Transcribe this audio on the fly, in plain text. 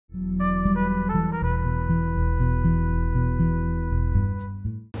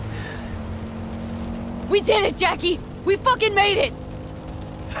We did it, Jackie! We fucking made it!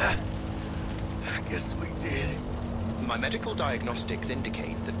 I guess we did. My medical diagnostics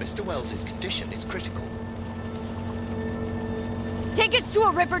indicate that Mr. Wells's condition is critical. Take us to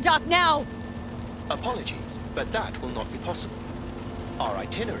a Ripper dock now! Apologies, but that will not be possible. Our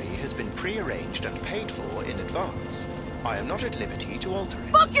itinerary has been pre-arranged and paid for in advance. I am not at liberty to alter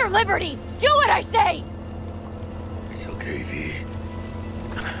it. Fuck your liberty! Do what I say! It's okay, V. It's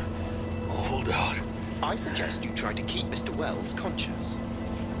gonna hold out. I suggest you try to keep Mr. Wells conscious.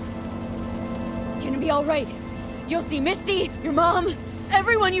 It's gonna be alright. You'll see Misty, your mom,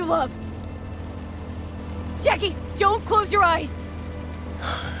 everyone you love. Jackie, don't close your eyes!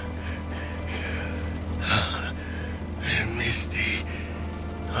 Misty.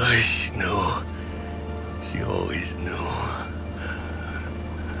 Oh, she knew. She always knew.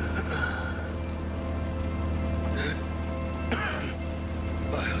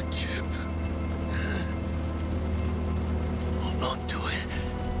 Biochip. Hold on to it.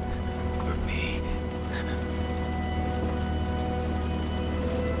 For me.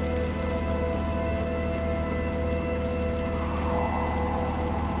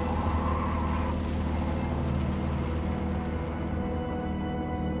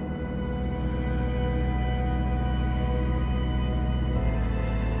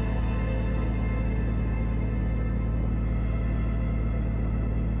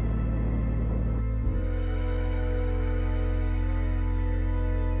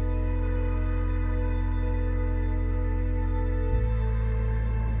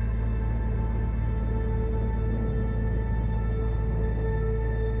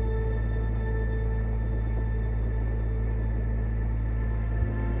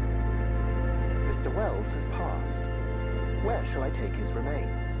 Mr. Wells has passed. Where shall I take his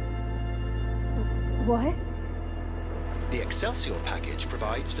remains? What? The Excelsior package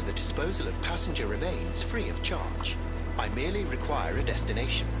provides for the disposal of passenger remains free of charge. I merely require a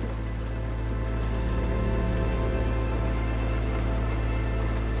destination.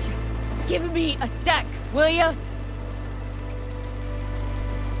 Just give me a sec, will ya?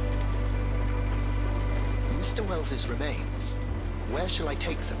 Mr. Wells's remains. Where shall I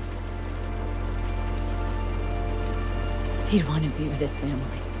take them? He'd want to be with his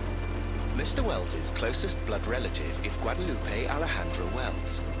family. Mr. Wells's closest blood relative is Guadalupe Alejandra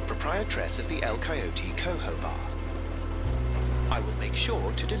Wells, proprietress of the El Coyote Coho Bar. I will make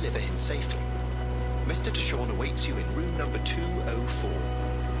sure to deliver him safely. Mr. DeShawn awaits you in room number 204.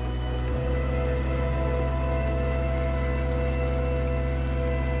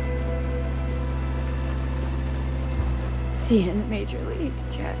 See you in the major leagues,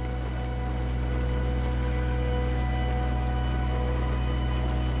 Jack.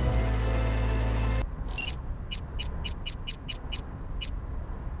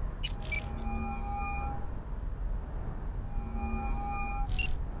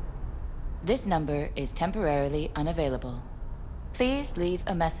 This number is temporarily unavailable. Please leave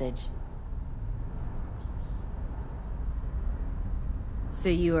a message. So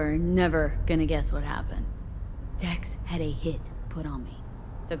you are never gonna guess what happened. Dex had a hit put on me.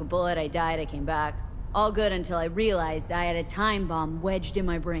 Took a bullet, I died, I came back. All good until I realized I had a time bomb wedged in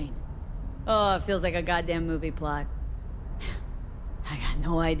my brain. Oh, it feels like a goddamn movie plot. I got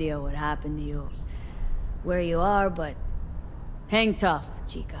no idea what happened to you, where you are, but hang tough,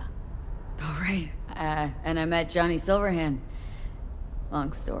 chica. All right, and I met Johnny Silverhand.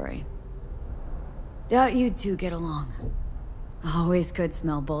 Long story. Doubt you two get along. Always could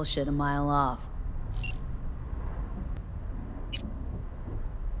smell bullshit a mile off.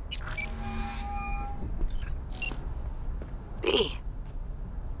 B,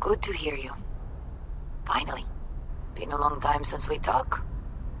 good to hear you. Finally. Been a long time since we talked.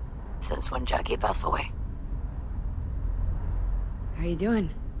 Since when Jackie passed away. How you doing?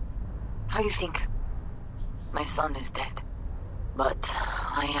 How you think? My son is dead. But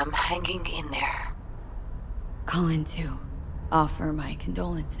I am hanging in there. Calling to offer my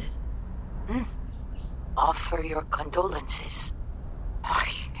condolences. Offer your condolences.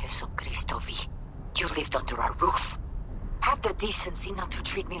 Ay, Jesucristo, V. You lived under our roof. Have the decency not to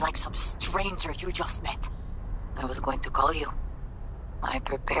treat me like some stranger you just met. I was going to call you. I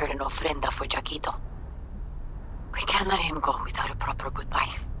prepared an ofrenda for Jaquito. We can't let him go without a proper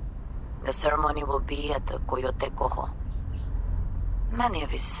goodbye. The ceremony will be at the Coyote Cojo. Many of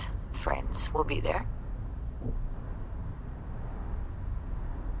his friends will be there.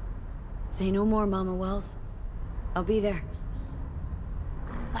 Say no more, Mama Wells. I'll be there.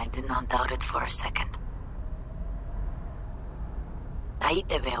 I did not doubt it for a second. Ahí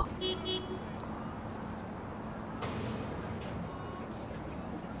te veo.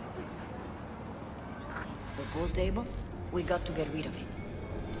 Pool table? We got to get rid of it.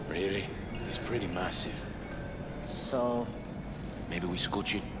 Really? It's pretty massive. So... Maybe we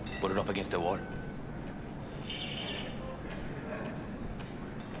scooch it, put it up against the wall.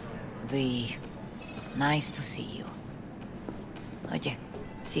 V, nice to see you. Oye,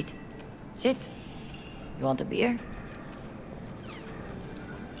 sit. Sit. You want a beer?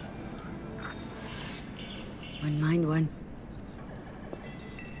 Wouldn't mind one.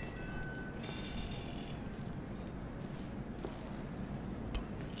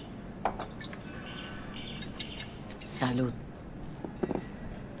 Salud.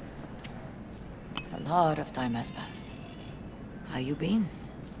 A lot of time has passed. How you been?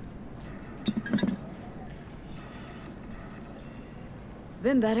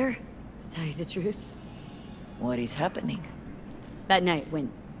 Been better, to tell you the truth. What is happening? That night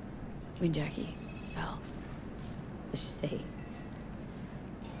when Jackie fell. Let's just say...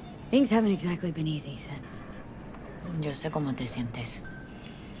 things haven't exactly been easy since. Yo sé cómo te sientes.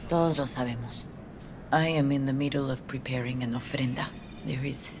 Todos lo sabemos. I am in the middle of preparing an ofrenda. There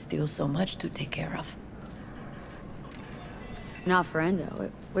is still so much to take care of. An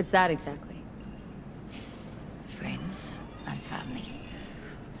ofrenda? What's that exactly? Friends and family.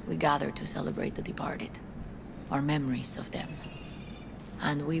 We gather to celebrate the departed. Our memories of them.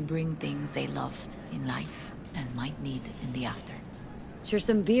 And we bring things they loved in life and might need in the after. Sure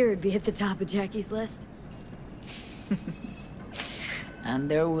some beer would be at the top of Jackie's list. And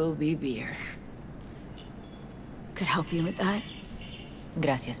there will be beer. Could help you with that.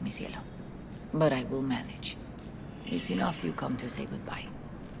 Gracias, mi cielo. But I will manage. It's enough you come to say goodbye.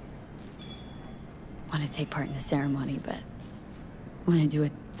 Want to take part in the ceremony, but I want to do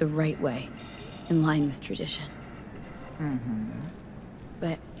it the right way, in line with tradition.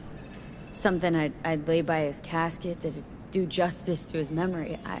 But something I'd lay by his casket that'd do justice to his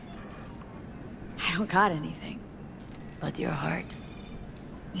memory. I don't got anything. But your heart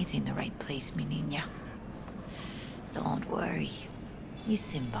is in the right place, mi niña. Don't worry. It's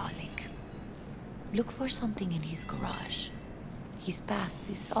symbolic. Look for something in his garage. His past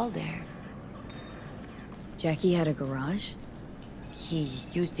is all there. Jackie had a garage? He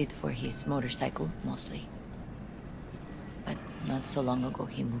used it for his motorcycle, mostly. But not so long ago,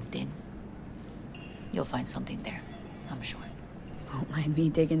 he moved in. You'll find something there, I'm sure. Won't mind me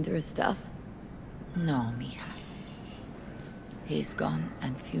digging through his stuff? No, mija. He's gone,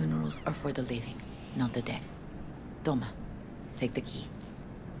 and funerals are for the living, not the dead. Toma, take the key.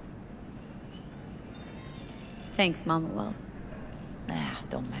 Thanks, Mama Wells.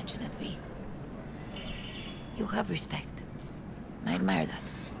 Don't mention it, V. You have respect. I admire that.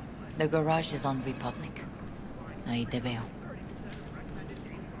 The garage is on Republic. Ahí te veo.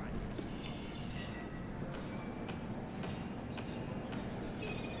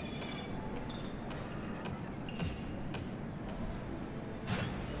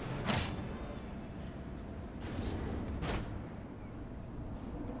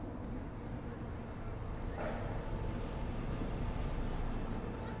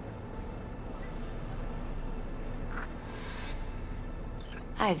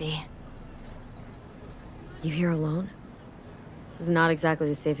 Ivy. You here alone? This is not exactly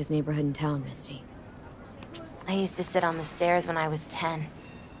the safest neighborhood in town, Misty. I used to sit on the stairs when I was 10.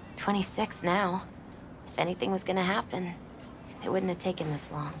 26 now. If anything was gonna happen, it wouldn't have taken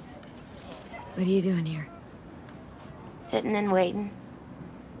this long. What are you doing here? Sitting and waiting.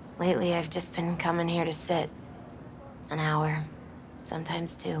 Lately, I've just been coming here to sit. An hour.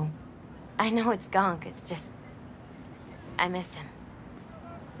 Sometimes 2. I know it's gunk, it's just... I miss him.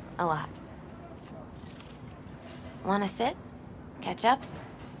 A lot. Wanna sit? Catch up?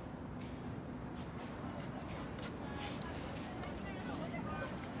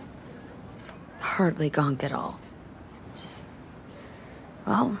 Hardly gonk at all. Just...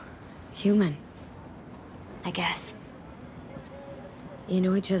 well, human. I guess. You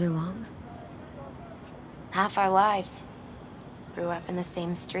know each other long? Half our lives. Grew up in the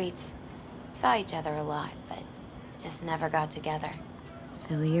same streets. Saw each other a lot, but just never got together.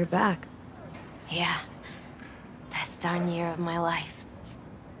 Till a year back. Yeah. Best darn year of my life.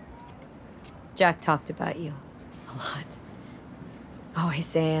 Jack talked about you. A lot. Always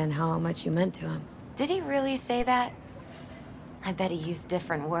saying how much you meant to him. Did he really say that? I bet he used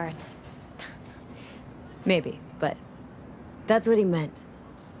different words. Maybe, but that's what he meant.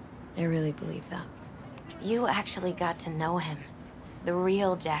 I really believe that. You actually got to know him. The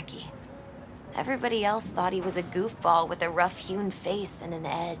real Jackie. Everybody else thought he was a goofball with a rough-hewn face and an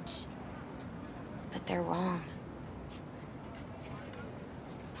edge. But they're wrong.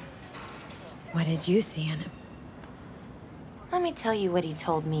 What did you see in him? Let me tell you what he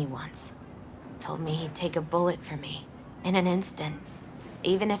told me once. Told me he'd take a bullet for me, in an instant,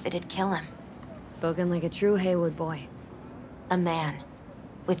 even if it'd kill him. Spoken like a true Haywood boy. A man,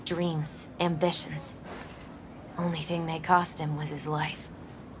 with dreams, ambitions. Only thing they cost him was his life.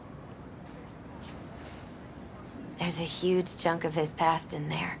 There's a huge chunk of his past in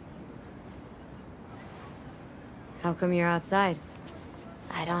there. How come you're outside?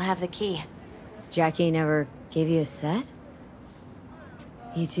 I don't have the key. Jackie never gave you a set?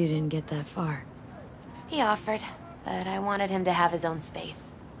 You two didn't get that far. He offered, but I wanted him to have his own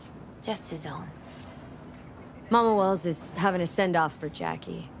space. Just his own. Mama Wells is having a send-off for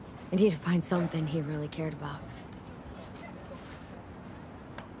Jackie. I need to find something he really cared about.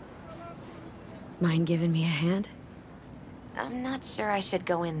 Mind giving me a hand? I'm not sure I should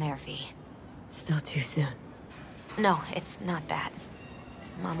go in there, V. Still too soon. No, it's not that.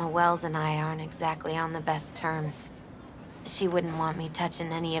 Mama Wells and I aren't exactly on the best terms. She wouldn't want me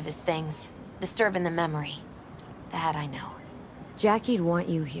touching any of his things, disturbing the memory. That I know. Jackie'd want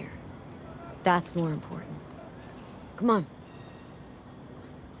you here. That's more important. Come on.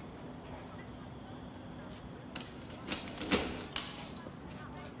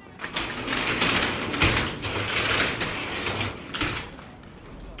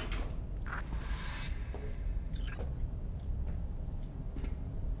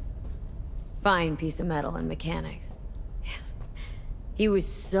 Fine piece of metal in mechanics. He was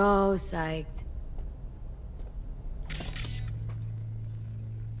so psyched.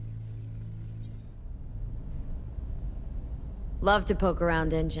 Love to poke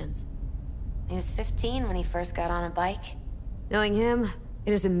around engines. He was 15 when he first got on a bike. Knowing him,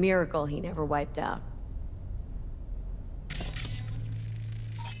 it is a miracle he never wiped out.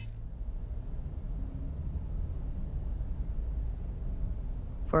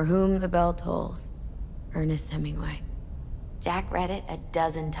 For whom the bell tolls, Ernest Hemingway. Jack read it a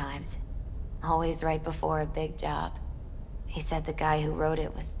dozen times. Always right before a big job. He said the guy who wrote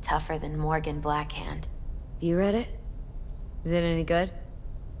it was tougher than Morgan Blackhand. You read it? Is it any good?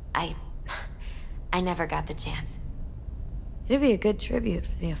 I never got the chance. It'd be a good tribute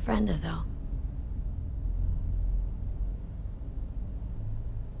for the Ofrenda, though.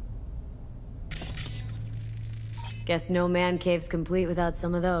 Guess no man cave's complete without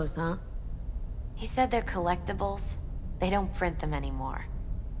some of those, huh? He said they're collectibles. They don't print them anymore.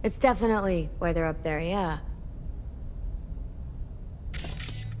 It's definitely why they're up there, yeah.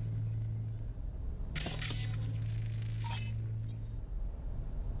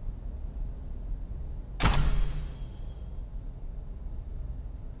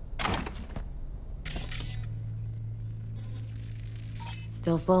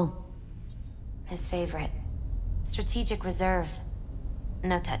 Still full. His favorite. Strategic reserve.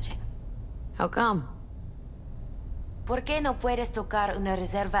 No touching. How come? ¿Por qué no puedes tocar una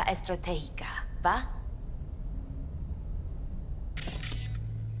reserva estratégica, va?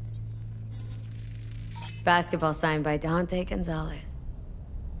 Basketball signed by Dante Gonzalez.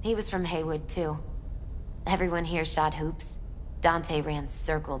 He was from Haywood, too. Everyone here shot hoops. Dante ran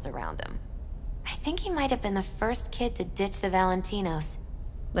circles around him. I think he might have been the first kid to ditch the Valentinos.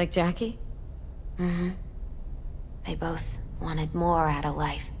 Like Jackie? Mm-hmm. They both wanted more out of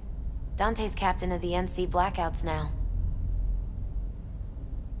life. Dante's captain of the NC Blackouts now.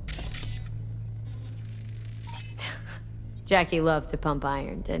 Jackie loved to pump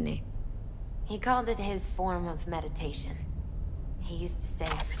iron, didn't he? He called it his form of meditation. He used to say,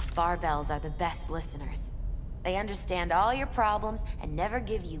 barbells are the best listeners. They understand all your problems and never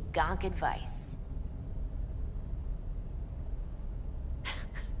give you gonk advice.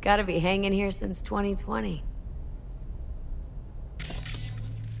 Gotta be hanging here since 2020.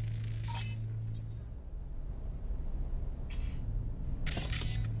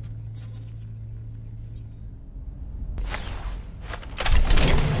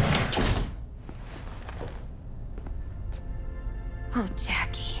 Oh,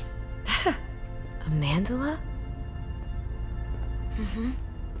 Jackie. A mandala? Mm-hmm.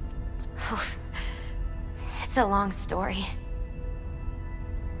 Oh, it's a long story.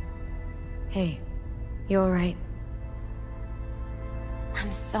 Hey, you alright?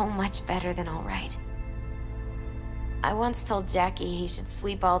 I'm so much better than alright. I once told Jackie he should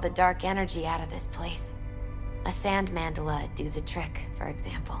sweep all the dark energy out of this place. A sand mandala'd do the trick, for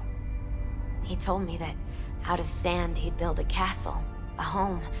example. He told me that out of sand he'd build a castle, a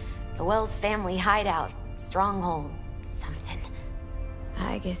home, the Wells family hideout, stronghold, something.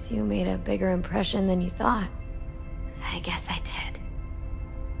 I guess you made a bigger impression than you thought. I guess I did.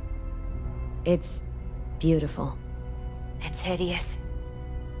 It's beautiful. It's hideous.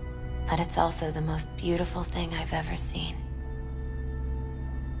 But it's also the most beautiful thing I've ever seen.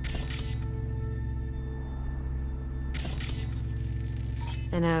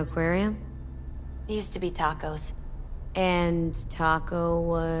 An aquarium? It used to be Taco's. And Taco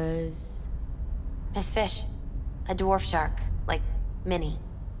was... His fish. A dwarf shark. Like, mini.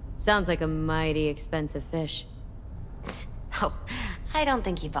 Sounds like a mighty expensive fish. Oh, I don't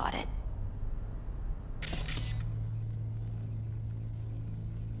think he bought it.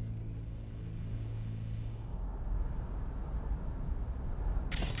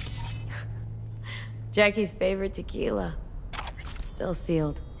 Jackie's favorite tequila. Still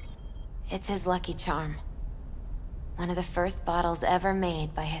sealed. It's his lucky charm. One of the first bottles ever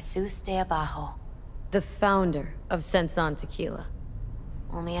made by Jesus de Abajo. The founder of Senson Tequila.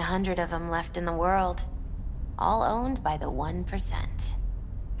 Only 100 of them left in the world. All owned by the 1%.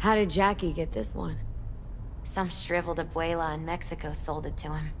 How did Jackie get this one? Some shriveled abuela in Mexico sold it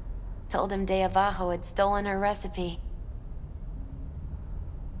to him. Told him de Abajo had stolen her recipe.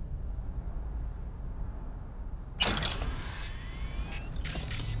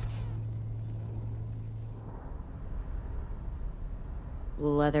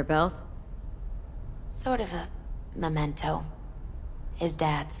 Leather belt? Sort of a memento. His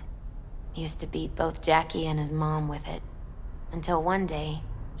dad's. He used to beat both Jackie and his mom with it. Until one day,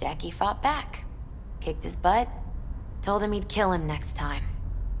 Jackie fought back. Kicked his butt. Told him he'd kill him next time.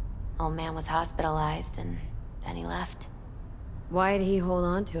 Old man was hospitalized, and then he left. Why did he hold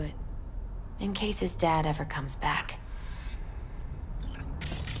on to it? In case his dad ever comes back.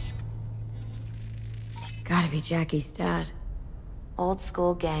 Gotta be Jackie's dad. Old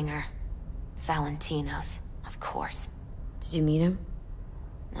school ganger. Valentino's, of course. Did you meet him?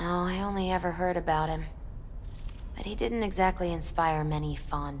 No, I only ever heard about him. But he didn't exactly inspire many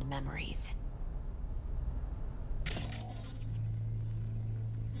fond memories.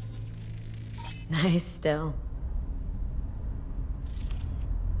 Nice still.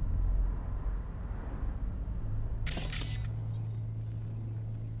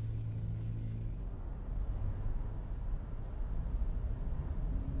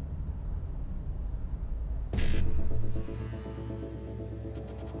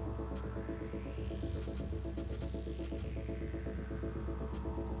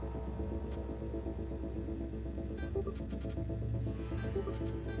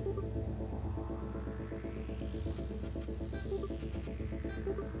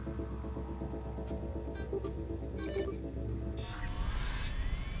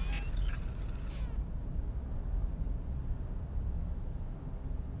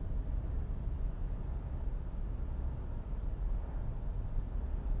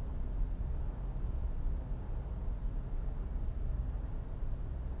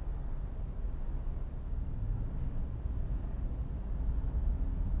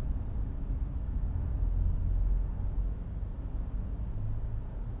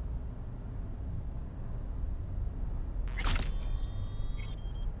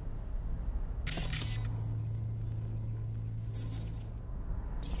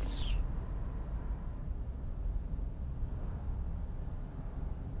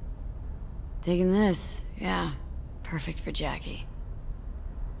 Taking this, yeah. Perfect for Jackie.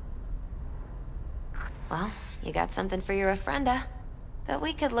 Well, you got something for your ofrenda. But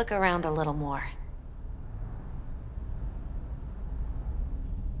we could look around a little more.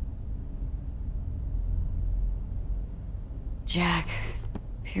 Jack.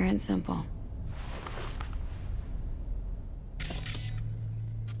 Pure and simple.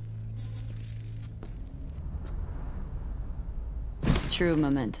 True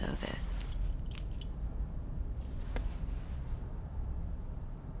memento, this.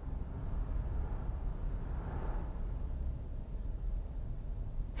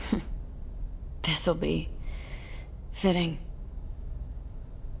 This'll be fitting.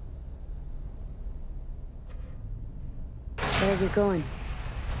 Better get going.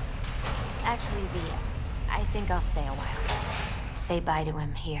 Actually, V, I think I'll stay a while. Say bye to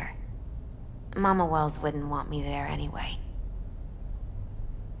him here. Mama Wells wouldn't want me there anyway.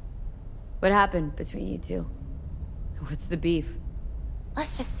 What happened between you two? What's the beef?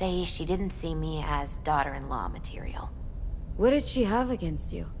 Let's just say she didn't see me as daughter-in-law material. What did she have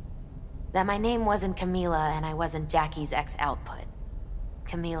against you? That my name wasn't Camila and I wasn't Jackie's ex-output.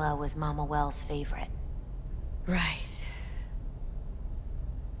 Camila was Mama Wells' favorite. Right.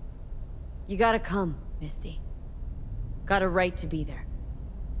 You gotta come, Misty. Got a right to be there.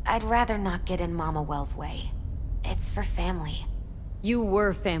 I'd rather not get in Mama Wells' way. It's for family. You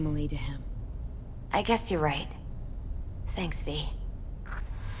were family to him. I guess you're right. Thanks, V.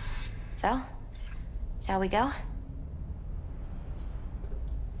 So, shall we go?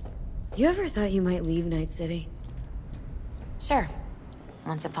 You ever thought you might leave Night City? Sure.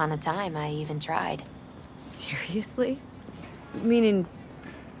 Once upon a time, I even tried. Seriously? Meaning,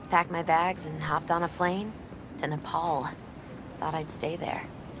 Packed my bags and hopped on a plane to Nepal. Thought I'd stay there.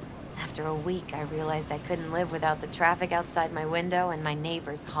 After a week, I realized I couldn't live without the traffic outside my window and my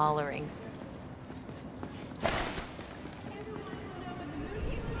neighbors hollering.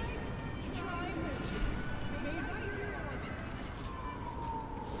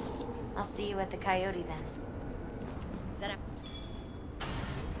 I'll see you at the Coyote then. Set up.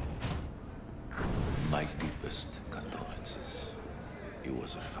 My deepest condolences. He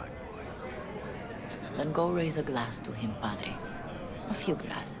was a fine boy. Then go raise a glass to him, Padre. A few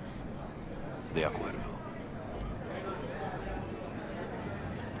glasses. De acuerdo.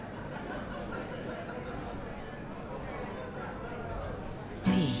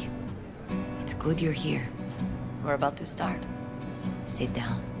 P, it's good you're here. We're about to start. Sit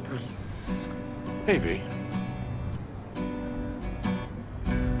down, please. Hey, V.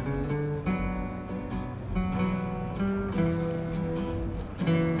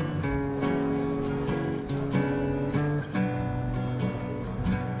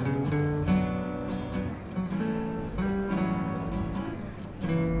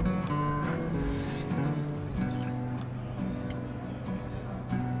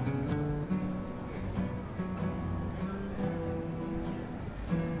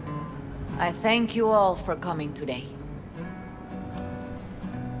 I thank you all for coming today.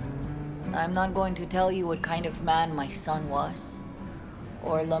 I'm not going to tell you what kind of man my son was,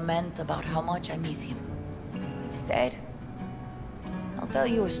 or lament about how much I miss him. Instead, I'll tell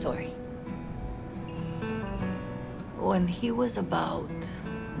you a story. When he was about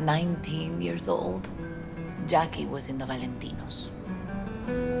 19 years old, Jackie was in the Valentinos.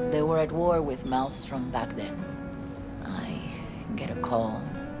 They were at war with Maelstrom back then. I get a call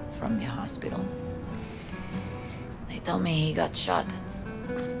from the hospital. They tell me he got shot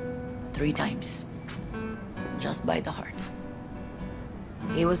 3 times, just by the heart.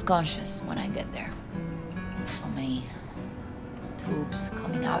 He was conscious when I get there. So many tubes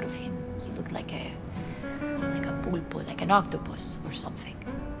coming out of him. He looked like a pulpo, like an octopus or something.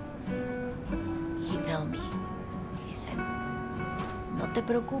 He tell me, he said, "No te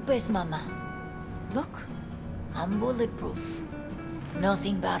preocupes, mama. Look, I'm bulletproof.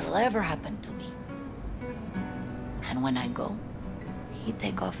 Nothing bad will ever happen to me." And when I go, he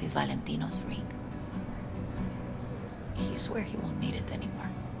take off his Valentino's ring. He swear he won't need it anymore.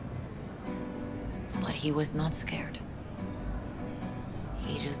 But he was not scared.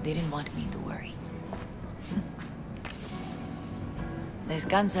 He just didn't want me to worry.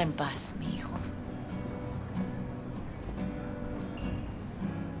 Descansa en paz, mi hijo.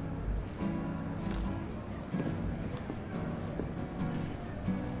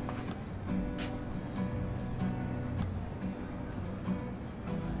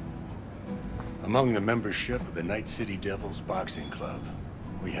 Among the membership of the Night City Devils Boxing Club,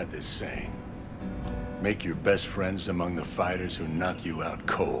 we had this saying: make your best friends among the fighters who knock you out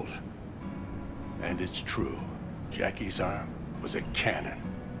cold. And it's true. Jackie's arm was a cannon.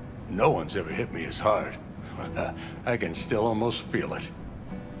 No one's ever hit me as hard. I can still almost feel it.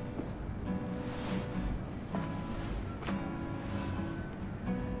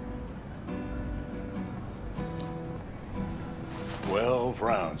 "12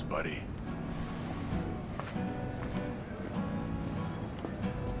 rounds, buddy."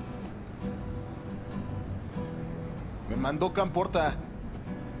 Me mandó Camporta.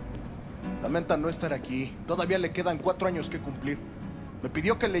 Lamenta no estar aquí. Todavía le quedan 4 años que cumplir. Me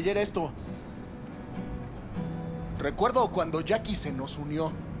pidió que leyera esto. Recuerdo cuando Jackie se nos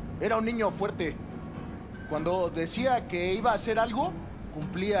unió. Era un niño fuerte. Cuando decía que iba a hacer algo,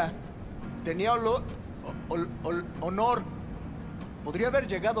 cumplía. Tenía honor. Podría haber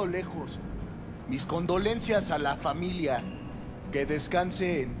llegado lejos. Mis condolencias a la familia. Que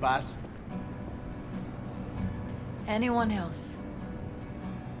descanse en paz. Anyone else?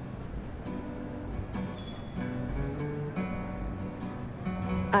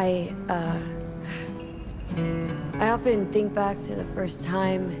 I often think back to the first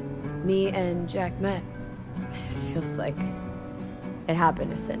time me and Jack met. It feels like it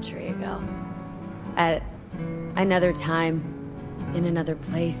happened a century ago. At another time, in another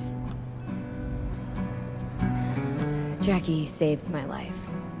place. Jackie saved my life.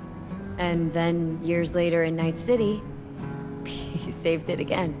 And then, years later in Night City, he saved it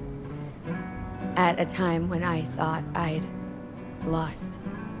again. At a time when I thought I'd lost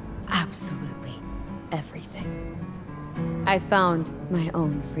absolutely everything. I found my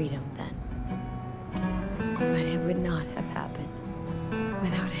own freedom then. But it would not have happened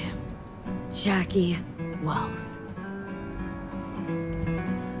without him. Jackie Wells.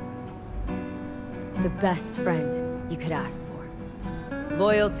 The best friend you could ask for.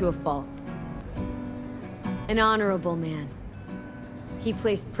 Loyal to a fault. An honorable man. He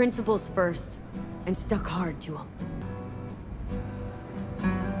placed principles first and stuck hard to them.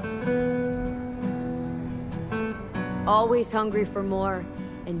 Always hungry for more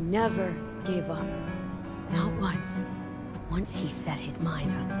and never gave up. Not once. Once he set his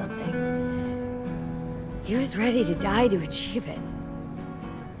mind on something, he was ready to die to achieve it.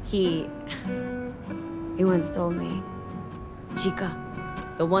 He once told me, Chica,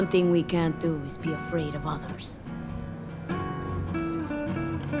 the one thing we can't do is be afraid of others.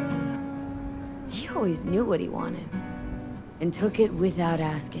 He always knew what he wanted, and took it without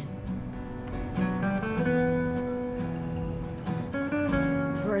asking.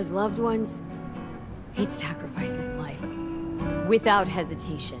 For his loved ones, he'd sacrifice his life, without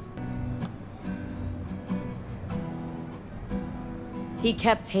hesitation. He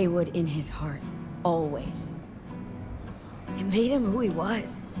kept Haywood in his heart, always. It made him who he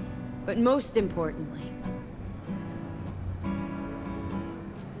was. But most importantly,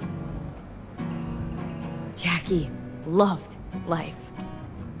 Jackie loved life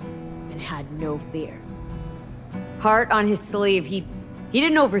and had no fear. Heart on his sleeve, he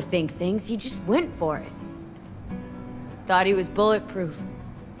didn't overthink things, he just went for it. Thought he was bulletproof.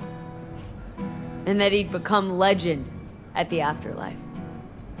 And that he'd become legend at the afterlife.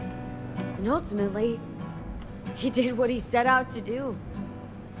 And ultimately, he did what he set out to do.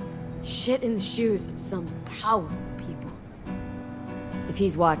 Shit in the shoes of some powerful people. If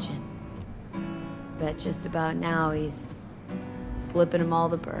he's watching, bet just about now he's flipping them all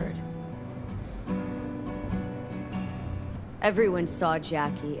the bird. Everyone saw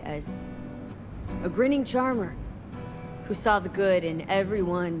Jackie as a grinning charmer who saw the good in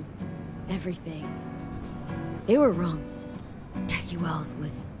everyone, everything. They were wrong. Jackie Wells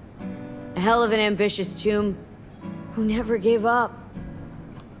was a hell of an ambitious chum who never gave up,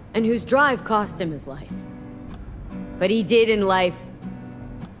 and whose drive cost him his life. But he did in life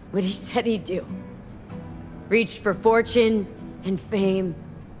what he said he'd do. Reached for fortune and fame.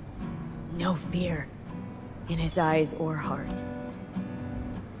 No fear in his eyes or heart.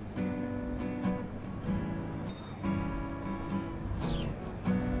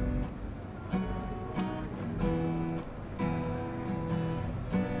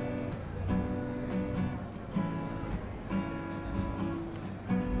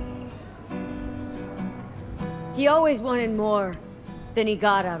 He always wanted more than he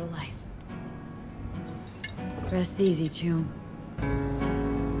got out of life. Rest easy, chum.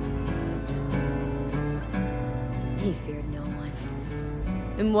 He feared no one.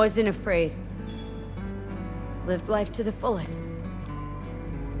 And wasn't afraid. Lived life to the fullest.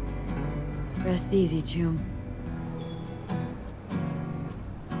 Rest easy, chum.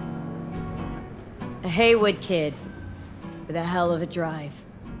 A Haywood kid with a hell of a drive.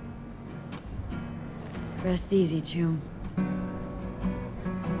 Rest easy, chum.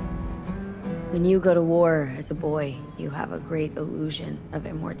 When you go to war as a boy, you have a great illusion of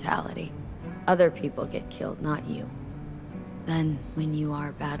immortality. Other people get killed, not you. Then, when you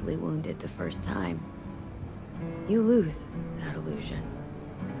are badly wounded the first time, you lose that illusion.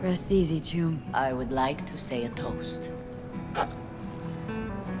 Rest easy, chum. I would like to say a toast.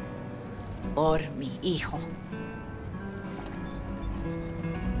 Por mi hijo.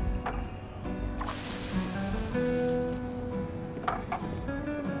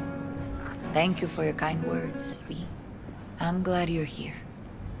 Thank you for your kind words, V. I'm glad you're here.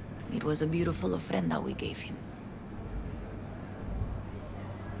 It was a beautiful ofrenda we gave him.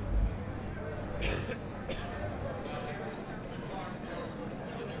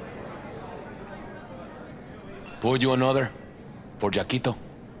 Pour you another? For Jaquito?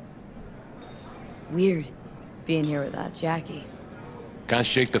 Weird, being here without Jackie. Can't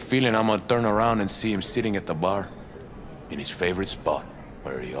shake the feeling I'm gonna turn around and see him sitting at the bar. In his favorite spot,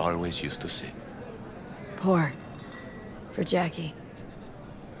 where he always used to sit. Pour. For Jackie.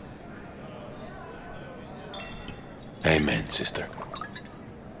 Amen, sister.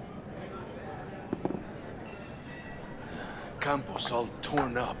 Campos all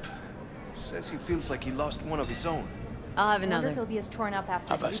torn up. Says he feels like he lost one of his own. I'll have I wonder another. if he'll be as torn up after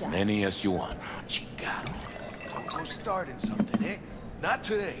Have as Vida. many as you want. Chingado. Don't go starting something, eh? Not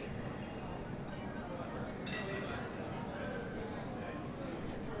today.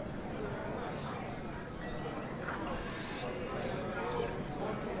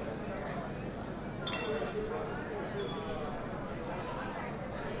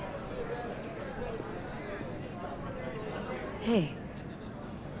 Hey.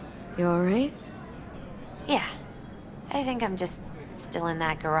 You alright? Yeah. I think I'm just still in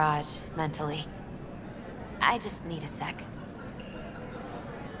that garage, mentally. I just need a sec.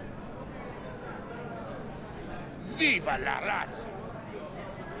 Viva la razza!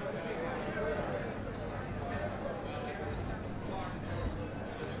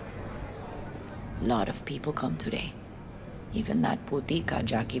 Lot of people come today. Even that putica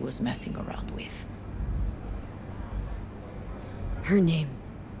Jackie was messing around with. Her name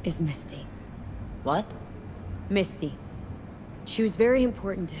is Misty. What? Misty. She was very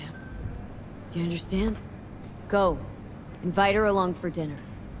important to him. Do you understand? Go. Invite her along for dinner.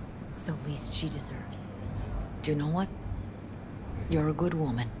 It's the least she deserves. Do you know what? You're a good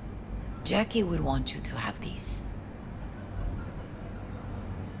woman. Jackie would want you to have these.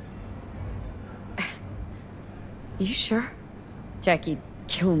 You sure? Jackie'd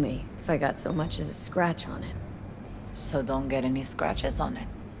kill me if I got so much as a scratch on it. So don't get any scratches on it.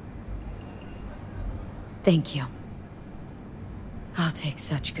 Thank you. I'll take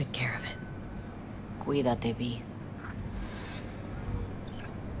such good care of it. Cuídate, Vi.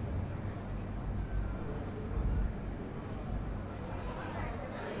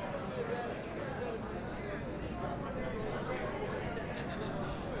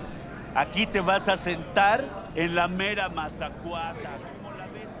 Aquí te vas a sentar en la mera mazacuata. ¿Cómo la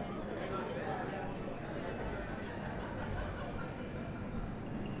ves?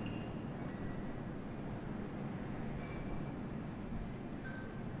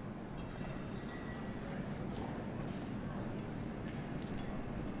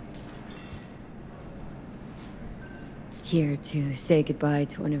 Here to say goodbye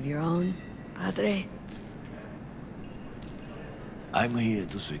to one of your own, Padre? I'm here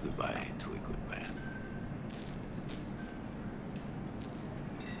to say goodbye to a good man.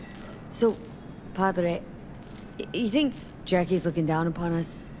 So, Padre, you think Jackie's looking down upon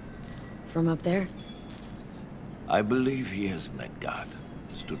us from up there? I believe he has met God,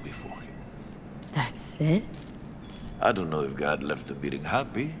 stood before him. That's it? I don't know if God left the meeting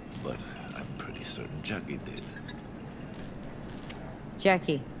happy, but I'm pretty certain Jackie did.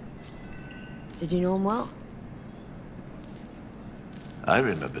 Jackie. Did you know him well? I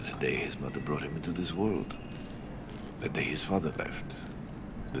remember the day his mother brought him into this world. The day his father left.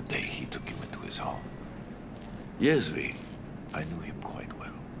 The day he took him into his home. Yes, Vi. I knew him quite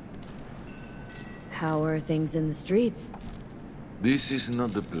well. How are things in the streets? This is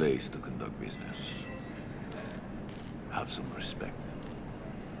not the place to conduct business. Have some respect.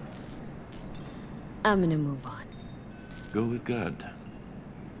 I'm gonna move on. Go with God.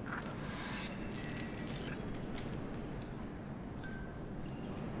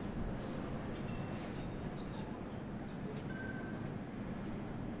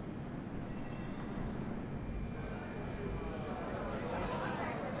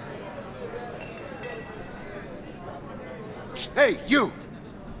 Hey, you!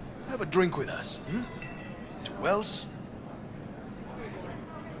 Have a drink with us, To Wells?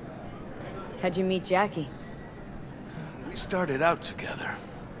 How'd you meet Jackie? We started out together.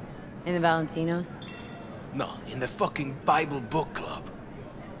 In the Valentinos? No, in the fucking Bible book club.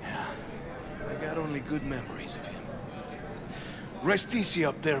 Yeah, I got only good memories of him. Rest easy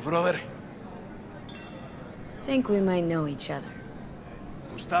up there, brother. Think we might know each other.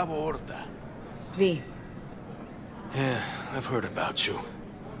 Gustavo Horta. V. Yeah, I've heard about you.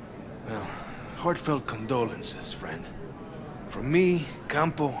 Well, heartfelt condolences, friend. From me,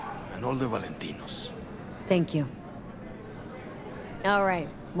 Campo, and all the Valentinos. Thank you. All right,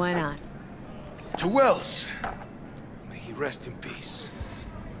 why not? To Wells! May he rest in peace.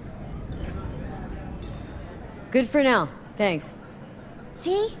 Good for now, thanks.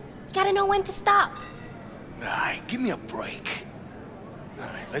 See? You gotta know when to stop. Ay, give me a break. All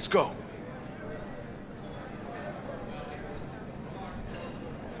right, let's go.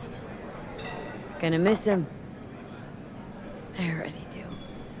 Gonna miss him. I already do.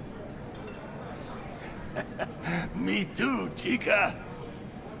 Me too, chica.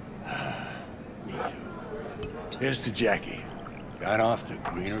 Me too. Here's to Jackie. Gone off to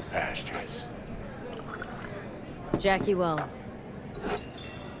greener pastures. Jackie Wells.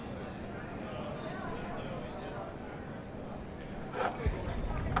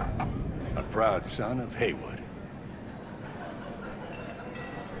 A proud son of Haywood.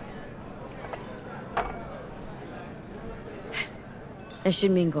 I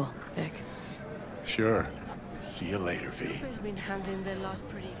should mingle, Vic. Sure. See you later, V. Has been handling their loss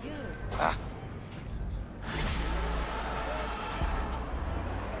pretty good. Ah.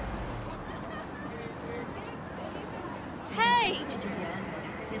 Hey!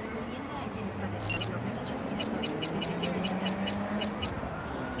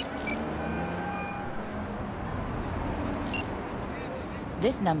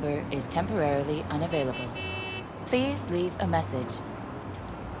 This number is temporarily unavailable. Please leave a message.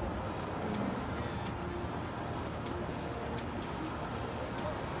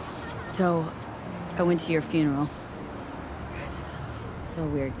 So, I went to your funeral. God, that sounds so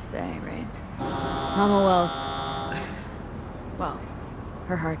weird to say, right? Mama Wells... Well,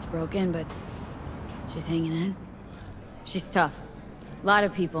 her heart's broken, but she's hanging in. She's tough. A lot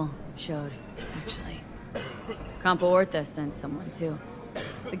of people showed, actually. Campo Horta sent someone, too.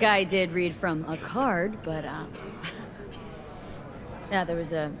 The guy did read from a card, but, yeah, there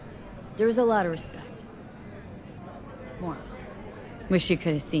was a lot of respect. Warmth. Wish you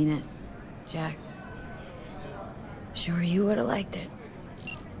could have seen it, Jack. Sure you would have liked it.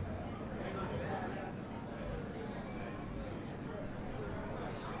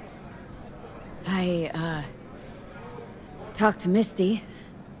 I, talked to Misty.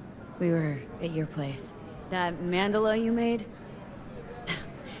 We were at your place. That mandala you made?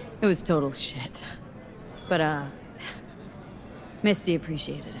 It was total shit. But, Misty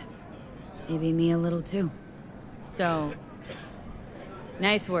appreciated it. Maybe me a little too. So,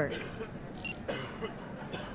 nice work.